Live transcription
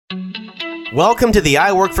Welcome to the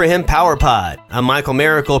I Work For Him Power Pod. I'm Michael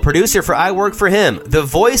Miracle, producer for I Work For Him, the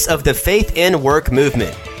voice of the faith and work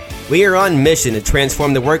movement. We are on mission to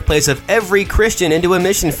transform the workplace of every Christian into a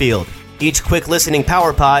mission field. Each quick listening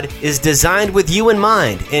Power Pod is designed with you in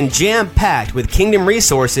mind and jam-packed with kingdom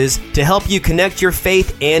resources to help you connect your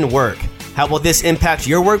faith and work. How will this impact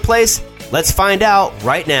your workplace? Let's find out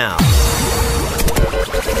right now.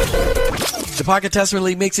 The Pocket Testament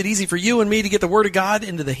League makes it easy for you and me to get the Word of God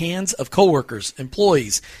into the hands of coworkers,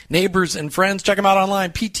 employees, neighbors, and friends. Check them out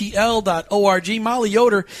online, ptl.org. Molly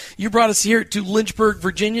Yoder, you brought us here to Lynchburg,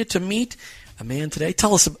 Virginia to meet a man today.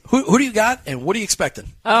 Tell us, who do you got and what are you expecting?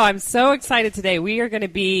 Oh, I'm so excited today. We are going to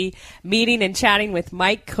be meeting and chatting with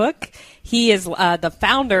Mike Cook. He is the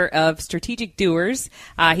founder of Strategic Doers.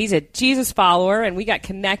 He's a Jesus follower, and we got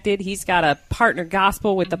connected. He's got a partner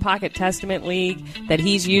gospel with the Pocket Testament League that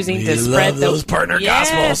he's using to spread those partner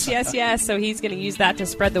gospels. Yes. So he's going to use that to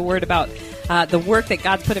spread the word about the work that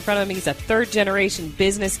God's put in front of him. He's a third-generation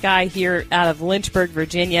business guy here out of Lynchburg,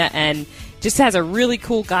 Virginia, and just has a really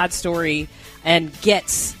cool God story and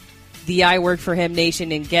gets the I Work For Him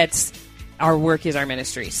nation and gets our work is our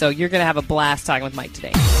ministry. So you're going to have a blast talking with Mike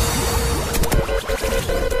today.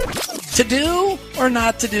 To do or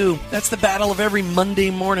not to do? That's the battle of every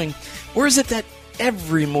Monday morning. Or is it that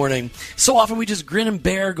every morning, so often we just grin and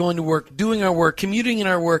bear going to work, doing our work, commuting in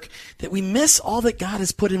our work, that we miss all that God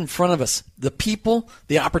has put in front of us. The people,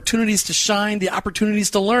 the opportunities to shine, the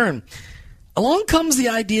opportunities to learn. Along comes the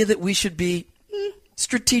idea that we should be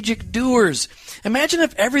strategic doers. Imagine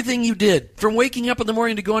if everything you did, from waking up in the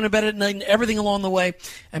morning to going to bed at night and everything along the way,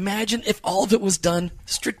 imagine if all of it was done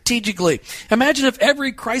strategically. Imagine if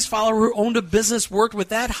every Christ follower who owned a business worked with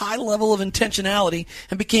that high level of intentionality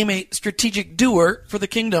and became a strategic doer for the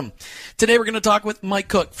kingdom. Today we're going to talk with Mike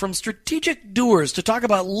Cook from Strategic Doers to talk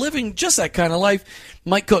about living just that kind of life.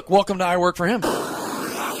 Mike Cook, welcome to I Work For Him.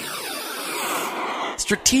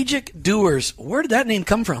 Strategic Doers. Where did that name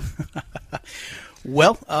come from?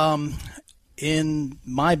 Well, in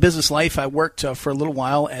my business life, I worked for a little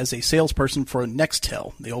while as a salesperson for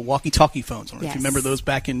Nextel, the old walkie-talkie phones. I don't know if you remember those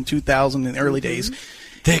back in 2000 in the early days.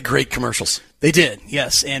 They had great commercials. They did,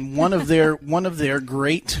 yes. And one of their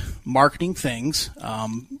great marketing things,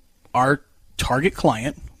 our target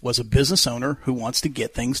client was a business owner who wants to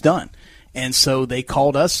get things done. And so they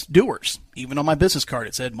called us doers. Even on my business card,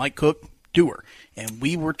 it said Mike Cook, doer. And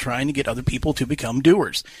we were trying to get other people to become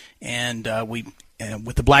doers. And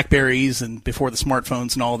with the BlackBerries and before the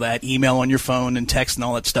smartphones and all that, email on your phone and text and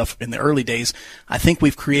all that stuff in the early days, I think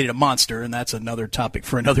we've created a monster, and that's another topic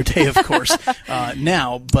for another day, of course,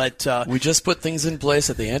 now. But we just put things in place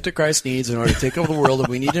that the Antichrist needs in order to take over the world, and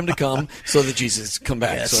we need him to come so that Jesus can come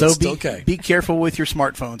back. Yeah, so it's okay. Be careful with your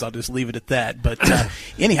smartphones. I'll just leave it at that. But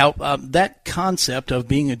anyhow, that concept of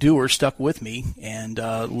being a doer stuck with me, and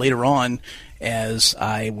later on, as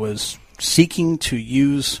I was seeking to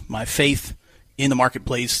use my faith in the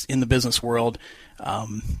marketplace, in the business world,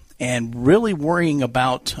 and really worrying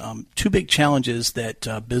about two big challenges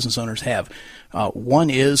that business owners have.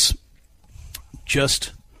 One is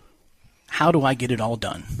just, how do I get it all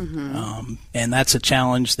done? Mm-hmm. And that's a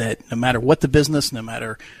challenge that no matter what the business, no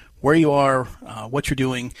matter where you are, what you're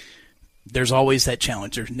doing, there's always that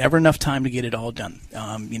challenge. There's never enough time to get it all done.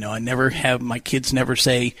 I never have, my kids never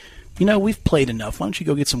say, we've played enough. Why don't you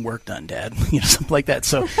go get some work done, Dad? Something like that.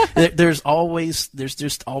 So there's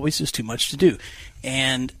just always too much to do.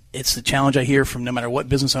 And it's the challenge I hear from no matter what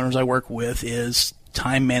business owners I work with is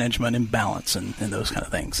time management and balance and those kind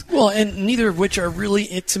of things. Well, and neither of which are really,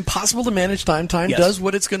 it's impossible to manage time. Time Yes. does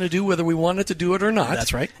what it's going to do whether we want it to do it or not.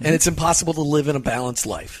 That's right. And it's impossible to live in a balanced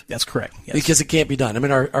life. That's correct. Yes. Because it can't be done. I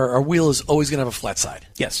mean, our wheel is always going to have a flat side.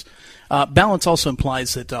 Yes. Balance also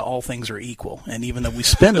implies that all things are equal. And even though we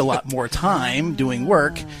spend a lot more time doing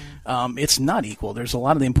work, it's not equal. There's a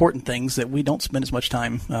lot of the important things that we don't spend as much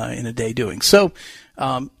time in a day doing. So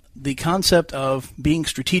the concept of being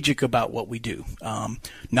strategic about what we do,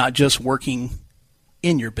 not just working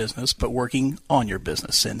in your business, but working on your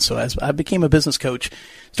business. And so as I became a business coach,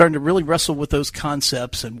 starting to really wrestle with those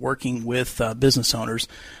concepts and working with business owners,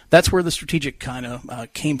 that's where the strategic kind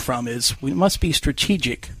of came from, is we must be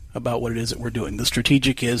strategic about what it is that we're doing. The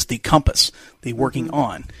strategic is the compass, the working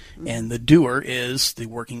on, and the doer is the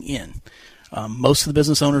working in. Most of the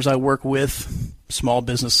business owners I work with, small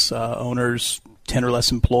business owners, 10 or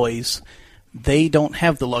less employees, they don't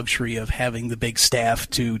have the luxury of having the big staff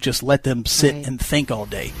to just let them sit and think all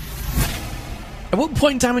day. At what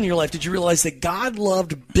point in time in your life did you realize that God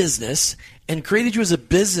loved business and created you as a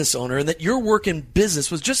business owner, and that your work in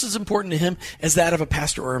business was just as important to him as that of a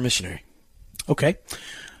pastor or a missionary? Okay.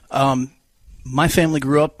 My family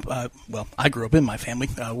grew up, I grew up in my family.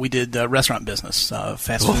 We did restaurant business,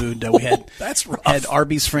 fast food. We had That's rough. had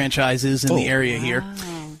Arby's franchises in the area here.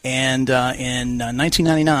 And in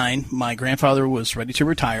 1999, my grandfather was ready to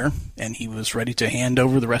retire, and he was ready to hand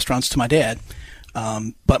over the restaurants to my dad.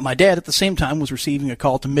 But my dad, at the same time, was receiving a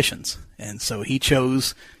call to missions. And so he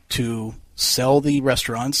chose to sell the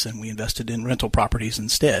restaurants, and we invested in rental properties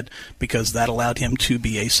instead, because that allowed him to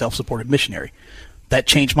be a self-supported missionary. That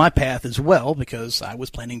changed my path as well, because I was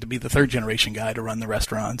planning to be the third generation guy to run the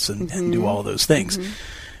restaurants and do all of those things.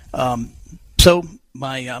 So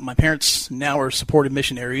my parents now are supported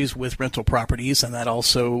missionaries with rental properties, and that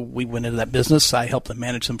also, we went into that business. I helped them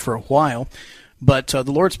manage them for a while, but the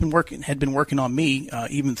Lord's had been working on me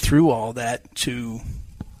even through all that to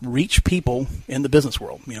reach people in the business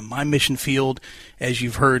world. My mission field, as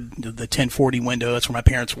you've heard, the 1040 window, that's where my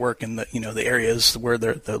parents work, in the areas where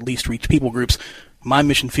they're the least reached people groups. My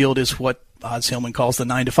mission field is what Os Hillman calls the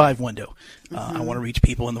 9 to 5 window. I want to reach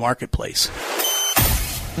people in the marketplace.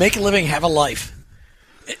 Make a living, have a life.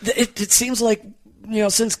 It seems like,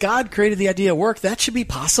 since God created the idea of work, that should be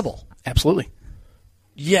possible. Absolutely.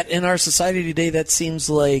 Yet in our society today, that seems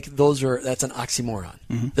like that's an oxymoron,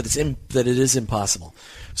 that it is impossible.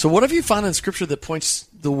 So what have you found in Scripture that points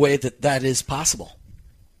the way that is possible?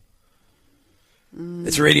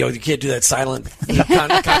 It's radio. You can't do that silent,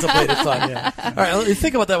 contemplative thought. Yeah. All right,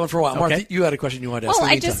 think about that one for a while. Okay. Mark, you had a question you wanted to ask.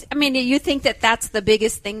 Well, you think that that's the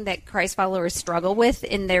biggest thing that Christ followers struggle with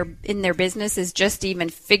in their business, is just even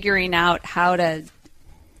figuring out how to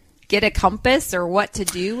get a compass or what to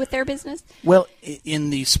do with their business? Well, in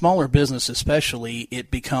the smaller business especially,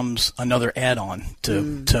 it becomes another add-on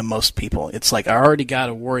to most people. It's like, I already got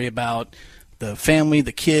to worry about the family,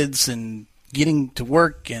 the kids, and getting to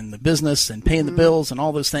work, and the business, and paying the bills, and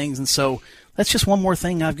all those things. And so that's just one more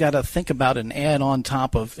thing I've got to think about and add on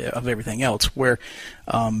top of everything else. Where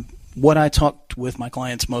what I talk with my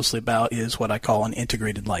clients mostly about is what I call an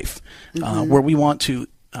integrated life, where we want to,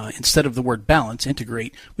 instead of the word balance,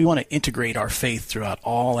 integrate, we want to integrate our faith throughout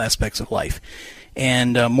all aspects of life.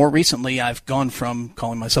 And more recently, I've gone from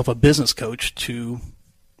calling myself a business coach to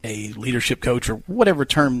a leadership coach, or whatever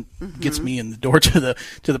term gets me in the door to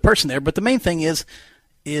the person there. But the main thing is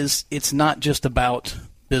it's not just about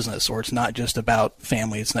business, or it's not just about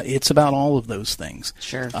family. It's about all of those things.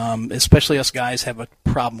 Sure. Especially us guys have a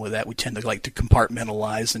problem with that. We tend to like to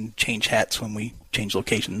compartmentalize and change hats when we change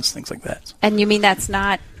locations, things like that. And you mean that's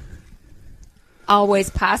not always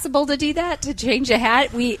possible to do that, to change a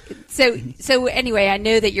hat? So anyway, I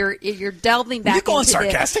know that you're delving back. You're going into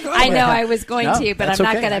sarcastic. I know I was going to, but I'm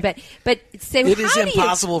not going to. But so it is how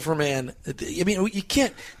impossible for man. I mean, you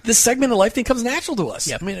can't. This segment of life thing comes natural to us.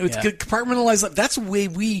 Yep. I mean, it's compartmentalized life. That's the way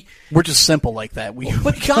we're just simple like that.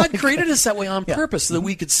 But God created us that way on purpose, so that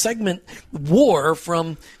we could segment war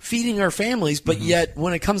from feeding our families. But yet,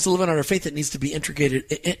 when it comes to living out our faith, it needs to be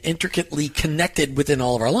intricately connected within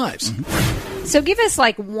all of our lives. So give us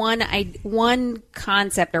like one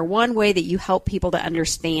concept or one way that you help people to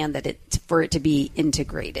understand that for it to be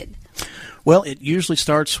integrated. Well, it usually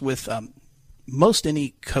starts with most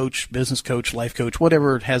any coach, business coach, life coach,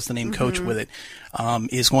 whatever has the name coach with it,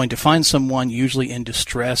 is going to find someone usually in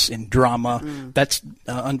distress, in drama. That's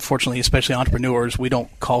unfortunately, especially entrepreneurs, we don't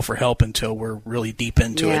call for help until we're really deep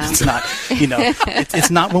into it. It's not,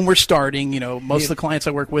 it's not when we're starting. Most of the clients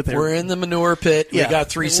I work with, we're in the manure pit. We got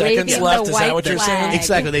 3 seconds left. Is that what you're saying?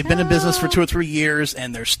 Exactly. They've been in business for 2 or 3 years,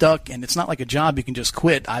 and they're stuck. And it's not like a job you can just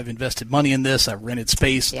quit. I've invested money in this. I've rented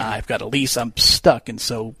space. I've got a lease. I'm stuck, and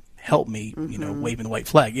so help me. Waving the white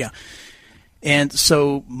flag. Yeah. And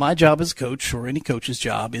so my job as a coach, or any coach's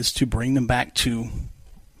job, is to bring them back to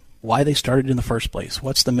why they started in the first place.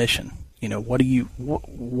 What's the mission? What are you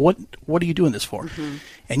doing this for?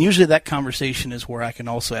 And usually that conversation is where I can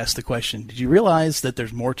also ask the question, did you realize that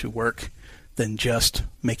there's more to work than just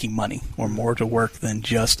making money, or more to work than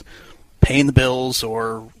just paying the bills,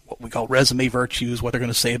 or what we call resume virtues, what they're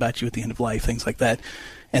going to say about you at the end of life, things like that.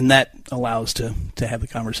 And that allows to have the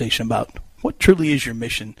conversation about what truly is your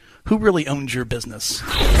mission, who really owns your business.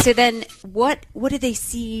 So then what do they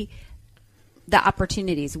see the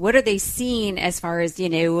opportunities? What are they seeing as far as,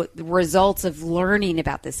 the results of learning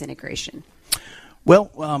about this integration?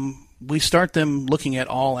 Well, we start them looking at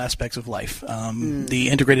all aspects of life. The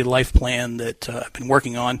integrated life plan that I've been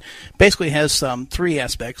working on basically has 3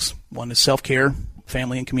 aspects. One is self-care,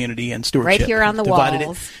 family and community, and stewardship. Right here on the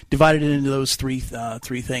walls. Divided it into those three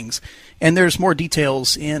things. And there's more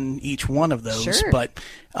details in each one of those, but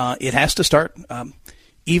it has to start.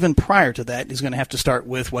 even prior to that is going to have to start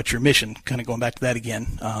with what's your mission, kind of going back to that again.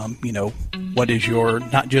 What is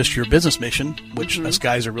not just your business mission, which us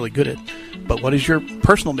guys are really good at, but what is your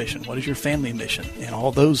personal mission? What is your family mission? And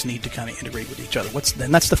all those need to kind of integrate with each other.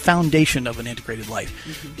 And that's the foundation of an integrated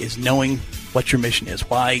life, is knowing what your mission is,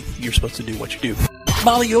 why you're supposed to do what you do.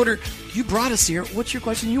 Molly Yoder, you brought us here. What's your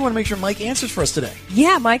question you want to make sure Mike answers for us today?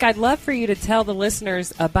 Yeah, Mike, I'd love for you to tell the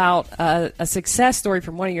listeners about a success story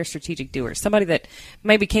from one of your strategic doers, somebody that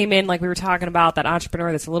maybe came in, like we were talking about, that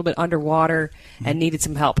entrepreneur that's a little bit underwater and needed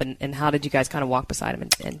some help, and how did you guys kind of walk beside him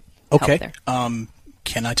and help there?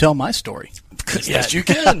 Can I tell my story? Yes, you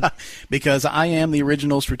can. Because I am the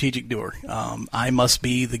original strategic doer. I must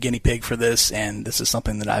be the guinea pig for this, and this is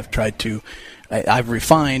something that I've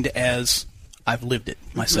refined as I've lived it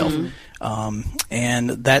myself. And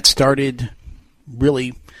that started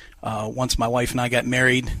really once my wife and I got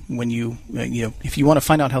married. When if you want to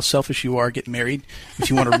find out how selfish you are, get married.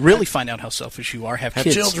 If you want to really find out how selfish you are, have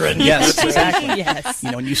kids. Children. Yes, exactly. Yes.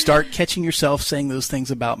 And you start catching yourself saying those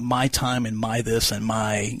things about my time and my this and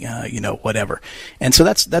my, whatever. And so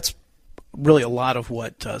that's really a lot of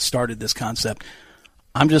what started this concept.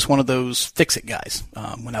 I'm just one of those fix-it guys.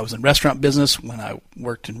 When I was in restaurant business, when I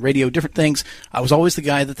worked in radio, different things, I was always the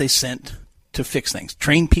guy that they sent to fix things,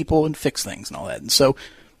 train people and fix things and all that. And so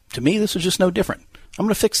to me, this was just no different. I'm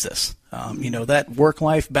going to fix this. That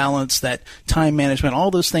work-life balance, that time management,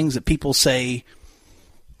 all those things that people say,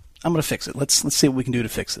 I'm going to fix it. Let's see what we can do to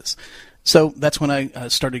fix this. So that's when I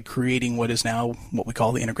started creating what is now what we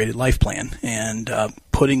call the Integrated Life Plan, and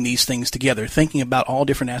putting these things together, thinking about all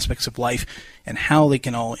different aspects of life and how they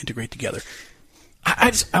can all integrate together.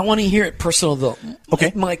 I want to hear it personal, though.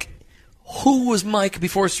 Okay. Mike, who was Mike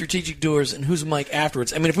before Strategic Doers, and who's Mike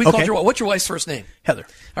afterwards? I mean, if we called what's your wife's first name? Heather.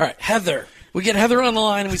 All right, Heather. We get Heather on the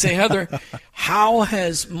line, and we say, Heather, how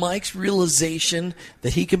has Mike's realization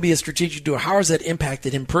that he can be a strategic doer, how has that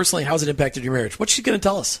impacted him personally? How has it impacted your marriage? What's she going to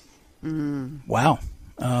tell us? Wow.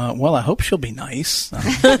 Well, I hope she'll be nice.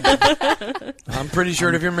 I'm pretty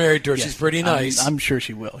sure if you're married to her, she's pretty nice. I'm sure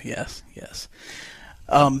she will. Yes.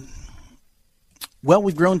 Well,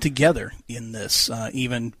 we've grown together in this,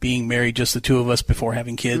 even being married, just the two of us before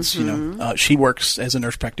having kids. She works as a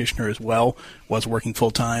nurse practitioner as well, was working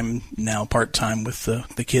full-time, now part-time with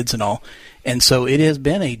the kids and all. And so it has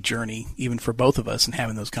been a journey, even for both of us, in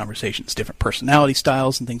having those conversations, different personality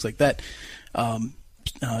styles and things like that.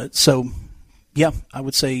 I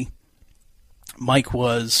would say Mike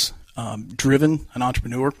was driven, an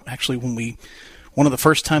entrepreneur. Actually, one of the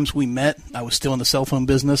first times we met, I was still in the cell phone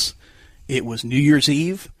business. It was New Year's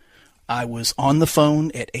Eve. I was on the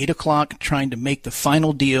phone at 8 o'clock trying to make the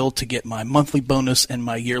final deal to get my monthly bonus and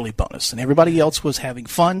my yearly bonus. And everybody else was having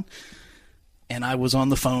fun, and I was on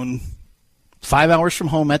the phone 5 hours from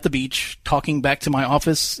home at the beach, talking back to my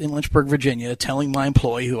office in Lynchburg, Virginia, telling my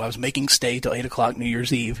employee who I was making stay till 8 o'clock New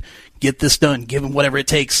Year's Eve, get this done, give him whatever it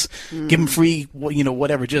takes, give him free,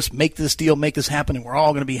 whatever, just make this deal, make this happen, and we're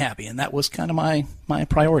all going to be happy. And that was kind of my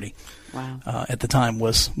priority. Wow. At the time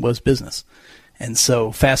was business. And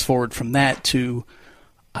so fast forward from that to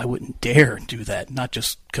I wouldn't dare do that, not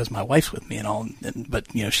just because my wife's with me and all, but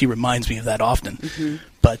she reminds me of that often.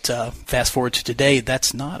 But fast forward to today,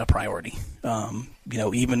 that's not a priority.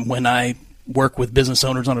 Even when I work with business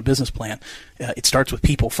owners on a business plan, it starts with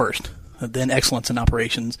people first, then excellence in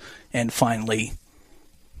operations, and finally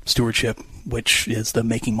stewardship, which is the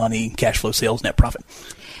making money, cash flow, sales, net profit.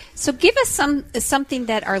 So give us something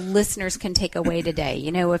that our listeners can take away today.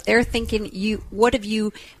 If they're thinking, what have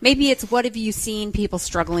you seen people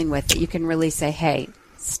struggling with that you can really say, hey,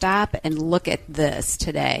 stop and look at this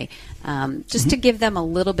today, just to give them a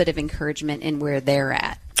little bit of encouragement in where they're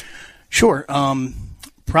at. Sure.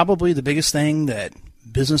 Probably the biggest thing that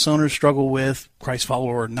business owners struggle with, Christ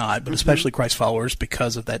follower or not, but especially Christ followers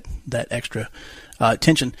because of that extra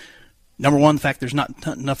tension. Number one, the fact there's not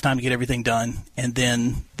enough time to get everything done, and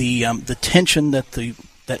then the tension that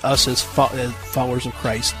us as followers of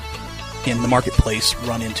Christ in the marketplace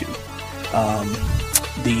run into,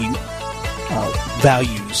 the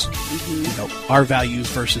values, our values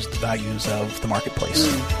versus the values of the marketplace.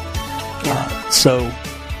 So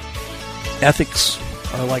ethics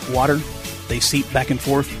are like water; they seep back and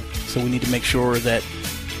forth. So we need to make sure that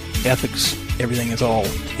ethics, everything is all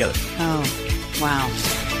together. Oh, wow.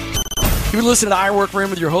 You're listening to I Work for Him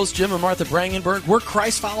with your hosts, Jim and Martha Brangenberg. We're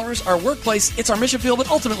Christ followers. Our workplace, it's our mission field, but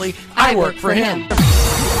ultimately, I work for Him.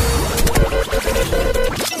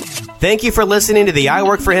 Thank you for listening to the I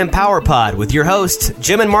Work for Him Power Pod with your hosts,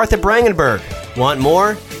 Jim and Martha Brangenberg. Want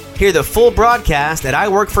more? Hear the full broadcast at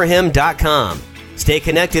iworkforhim.com. Stay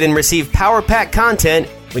connected and receive power-packed content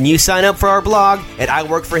when you sign up for our blog at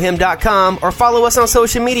iworkforhim.com or follow us on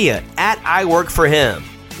social media at iworkforhim.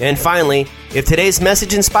 And finally, if today's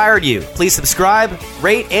message inspired you, please subscribe,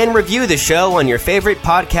 rate, and review the show on your favorite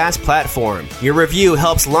podcast platform. Your review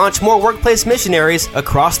helps launch more workplace missionaries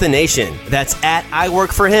across the nation. That's at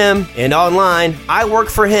iworkforhim and online,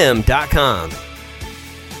 iworkforhim.com.